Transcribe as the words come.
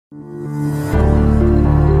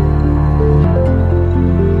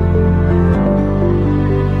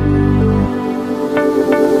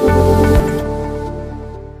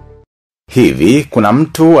Hivi, kuna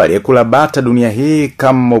mtu aliyekula bata dunia hii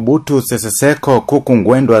kama Mobutu, Seseko, Kuku,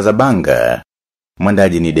 Mwendo, Wazabanga?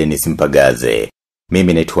 Mwandaji ni Denis Mpagaze.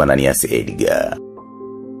 Mimi naitwa Edgar.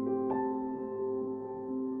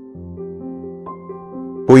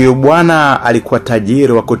 Huyu bwana alikuwa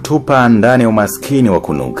tajiri wa kutupa ndani umaskini wa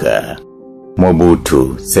kunuka.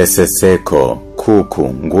 Mobutu, Seseko, Kuku,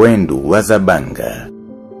 Mwendo, Wazabanga.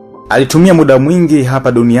 Alitumia muda mwingi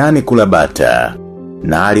hapa duniani kula bata.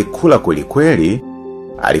 Na alikula kweli.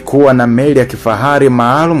 Alikuwa na meli ya kifahari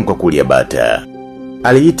maalum kwa kulia bata.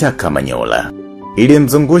 Aliita Kamanyola.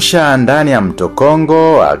 Ilimzungusha ndani ya mto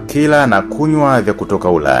Kongo, akila na kunywa vya kutoka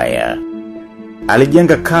Ulaya.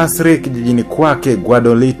 Alijenga kasri kijijini kwake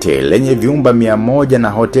Guadolite lenye vyumba 100 na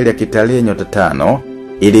hoteli ya kitalii nyota 5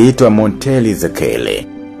 iliitwa Monteli Zekele.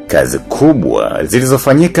 Kazi kubwa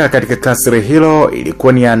zilizofanyika katika kasri hilo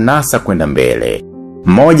ilikuwa ni anasa kwenda mbele.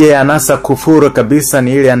 Moja ya anasa kufuru kabisa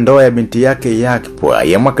ni ile ya ndoa ya binti yake Yakpwa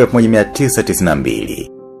ya mwaka 1992.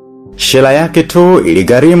 Shela yake tu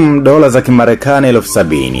iligharimu dola za Kimarekani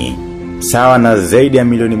 70,000, sawa na zaidi ya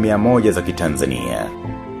milioni 100 za Kitanzania.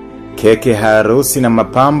 Keke, harusi na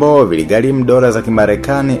mapambo viligharimu dola za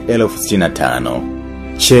Kimarekani 65,000.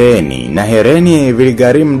 Cheni na hereni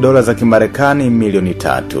viligharimu dola za Kimarekani milioni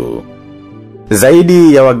 3.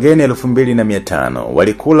 Zaidi ya wageni 2,500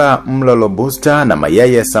 walikula mlo robusta na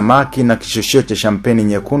mayai ya samaki na kishushio cha champagne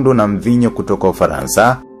nyekundu na mvinyo kutoka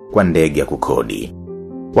Ufaransa kwa ndege ya kukodi.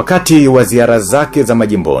 Wakati wa ziara zake za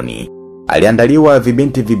majimboni, aliandaliwa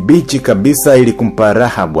vibinti vibichi kabisa ili kumpa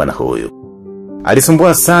raha bwana huyu.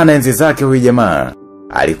 Alisumbua sana enzi zake huyu jamaa.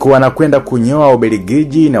 Alikuwa anakwenda kunyoa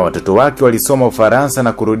Ubelgiji na watoto wake walisoma Ufaransa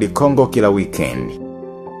na kurudi Kongo kila weekend.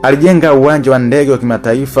 Alijenga uwanja wa ndege wa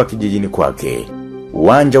kimataifa kijijini kwake.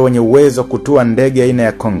 Uwanja wenye uwezo kutua ndege aina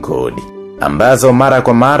ya Concorde, ambazo mara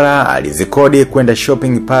kwa mara alizikodi kwenda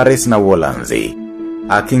shopping Paris na Uholanzi.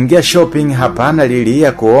 Akiingia shopping hapana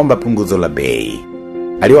lilia kuomba punguzo la bei.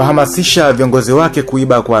 Aliwahamasisha viongozi wake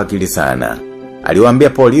kuiba kwa akili sana. Aliwaambia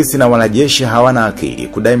polisi na wanajeshi hawana akili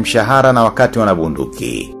kudai mshahara na wakati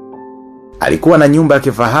wanabunduki. Alikuwa na nyumba ya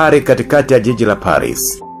kifahari katikati ya jiji la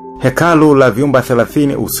Paris. Hekalu la vyumba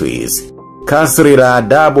 30 Uswizi. Kasri la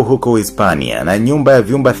adabu huko Hispania na nyumba ya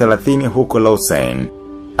vyumba 30 huko Lausanne.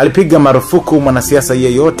 Alipiga marufuku mwanasiasa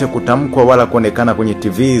yeyote kutamkwa wala kuonekana kwenye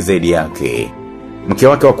TV zaidi yake. Mke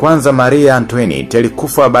wake wa kwanza Maria Antoinette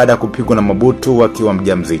alikufa baada ya kupigwa na Mobutu akiwa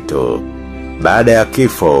mjamzito. Baada ya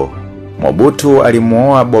kifo, Mobutu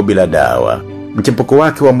alimuoa Bobi la dawa, mchepuko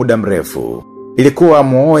wake wa muda mrefu. Ilikuwa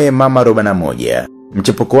amuoe mama 41,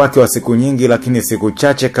 mchepuko wake wa siku nyingi, lakini siku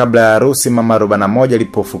chache kabla ya harusi mama 41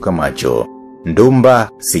 alipofuka macho. Ndumba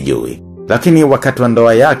sijui. Lakini wakati wa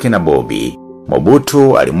ndoa yake na Bobi,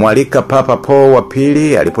 Mobutu alimualika Papa Paul wa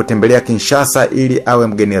pili alipotembelea Kinshasa ili awe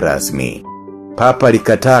mgeni rasmi. Papa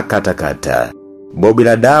alikataa kata. Bobi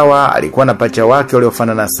la dawa alikuwa na pacha wake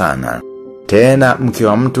waliofanana sana. Tena mke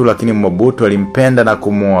wa mtu, lakini Mobutu alimpenda na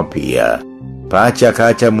kumuoa pia. Pacha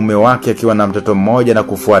akaacha mume wake akiwa na mtoto mmoja na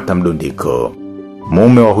kufuata mdundiko.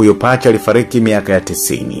 Mume wa huyo pacha alifariki miaka ya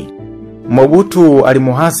 90. Mobutu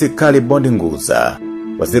alimuhasi Kali Bondi Nguza,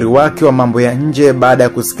 waziri wake wa mambo ya nje, baada ya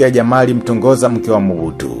kusikia Jamali mtongoza mke wa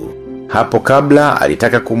Mobutu. Hapo kabla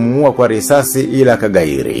alitaka kumuua kwa risasi ila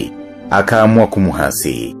akagairi. Akaamua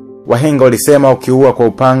kumuhasi. Wahenga walisema ukiua kwa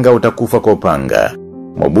upanga utakufa kwa upanga.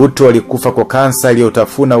 Mobutu alikufa kwa kansa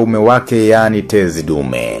iliyotafuna ume wake, yani tezi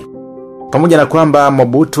dume. Pamoja na kwamba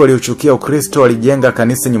Mobutu aliuchukia Ukristo, alijenga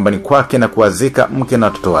kanisa nyumbani kwake na kuwazika mke na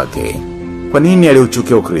watoto wake. Kwa nini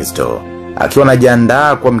aliuchukia Ukristo? Akiwa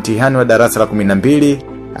anajiandaa kwa mtihani wa darasa la 12,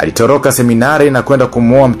 alitoroka seminari na kwenda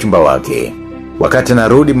kumuoa mchumba wake. Wakati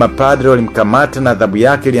anarudi, mapadri walimkamata na adhabu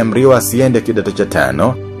yake iliamriwa asiende kidato cha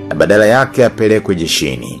 5 na badala yake apelekwe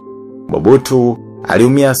jeshini. Mobutu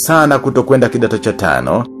aliumia sana kutokwenda kidato cha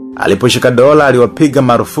 5. Aliposhika dola aliwapiga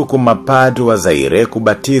marufuku mapadri wa Zaire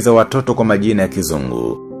kubatiza watoto kwa majina ya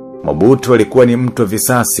kizungu. Mobutu alikuwa ni mtu wa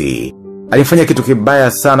visasi. Alifanya kitu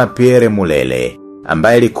kibaya sana Pierre Mulele,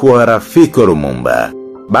 ambaye alikuwa rafiki wa Lumumba.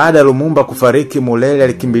 Baada ya Lumumba kufariki, Mulele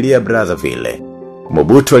alikimbilia Brazzaville.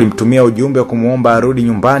 Mobutu alimtumia ujumbe wa kumuomba arudi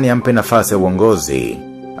nyumbani ampe nafasi ya uongozi.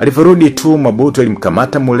 Aliporudi tu, Mobutu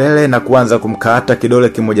alimkamata Mulele na kuanza kumkata kidole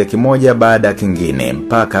kimoja kimoja baada ya kingine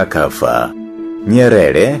mpaka akafa.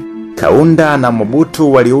 Nyerere, Kaunda na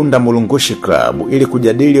Mobutu waliunda Mulungushi Club ili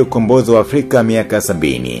kujadili ukombozi wa Afrika miaka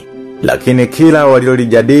 70. Lakini kila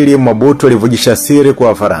waliojadili, Mobutu alivujisha siri kwa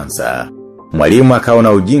Wafaransa. Mwalimu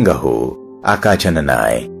akaona ujinga huu, akaachana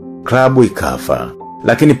naye. Klabu ikafa.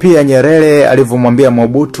 Lakini pia Nyerere alivyomwambia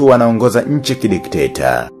Mobutu anaongoza nchi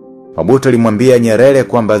kidikteta. Mobutu alimwambia Nyerere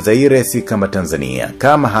kwamba Zaire si kama Tanzania.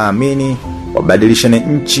 Kama haamini, wabadilishane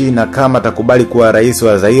nchi, na kama atakubali kuwa rais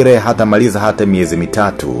wa Zaire hatamaliza hata miezi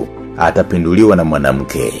mitatu, atapinduliwa na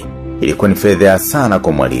mwanamke. Ilikuwa ni fedheha sana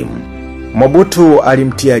kwa Mwalimu. Mobutu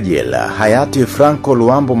alimtia jela hayati Franco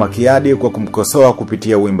Luambo Makiadi kwa kumkosoa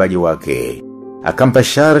kupitia uimbaji wake. Akampa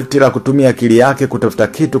sharti la kutumia akili yake kutafuta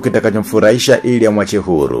kitu kitakachomfurahisha ili amwache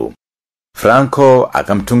huru. Franco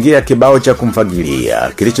akamtungia kibao cha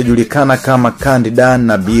kumfagilia kilichojulikana kama Candidan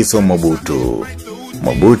na Biso Mobutu.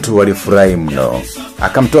 Mobutu alifurahi mno.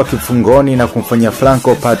 Akamtoa kifungoni na kumfanya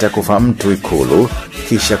Franco pata kufa mtu Ikulu,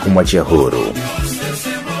 kisha kumwachia huru.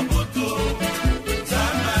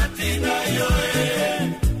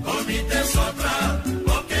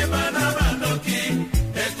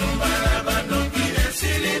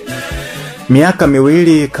 Miaka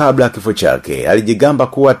miwili kabla kifo chake, alijigamba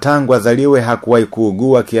kuwa tangu azaliwe hakuwahi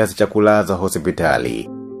kuugua kiasi cha kulazwa hospitali.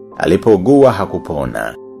 Alipougua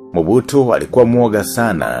hakupona. Mobutu alikuwa muoga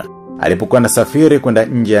sana. Alipokuwa anasafiri kwenda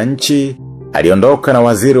nje ya nchi, aliondoka na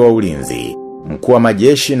waziri wa ulinzi, mkuu wa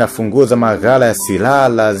majeshi na funguo za maghala ya silaha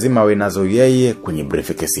lazima awe nazo yeye kwenye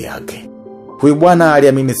briefcase yake. Huyu bwana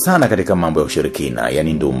aliamini sana katika mambo ya ushirikina,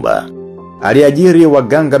 yani ndumba. Aliajiri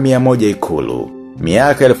waganga 100 Ikulu.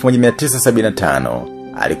 Miaka 1975,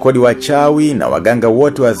 alikodi wachawi na waganga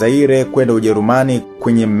wote wa Zaire kwenda Ujerumani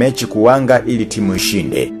kwenye mechi kuwanga ili timu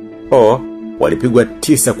ishinde. Walipigwa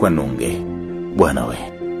 9 kwa nunge. Bwana we.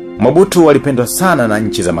 Mobutu walipendwa sana na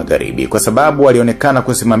nchi za magharibi kwa sababu walionekana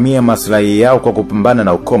kusimamia maslahi yao kwa kupambana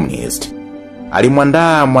na ukomunisti.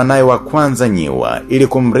 Alimwandaa mwanae wa kwanza Nyiwa ili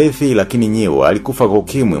kumrithi, lakini Nyiwa alikufa kwa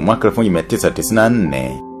ukimwi mwaka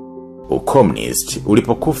 1994. Ukomunisti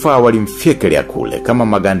ulipokufa walimfyekelea kule kama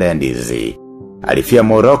maganda ya ndizi. Alifia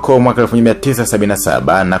Morocco mwaka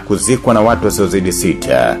 1977 na kuzikwa na watu wasiozidi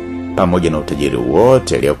 6 pamoja na utajiri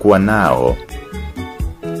wote aliokuwa nao.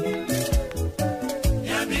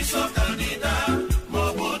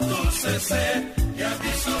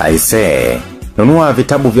 Aisee, nunua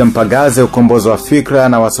vitabu vya Mpagaze Ukombozi wa Fikra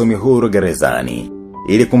na Wasomi Huru gerezani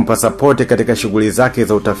ili kumpa sapoti katika shughuli zake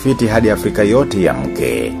za utafiti hadi Afrika yote ya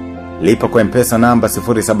mke. Lipa kwa M-Pesa namba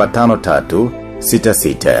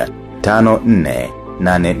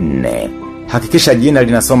 0753665484. Hakikisha jina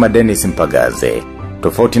linasoma Denis Mpagaze.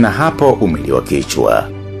 Tofauti na hapo umeliwa kichwa.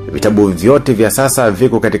 Vitabu vyote vya sasa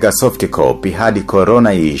viko katika soft copy hadi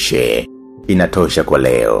corona iishe. Inatosha kwa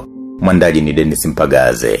leo. Mwandaji ni Denis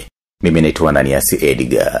Mpagaze. Mimi naitwa Naniasi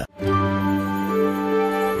Edgar.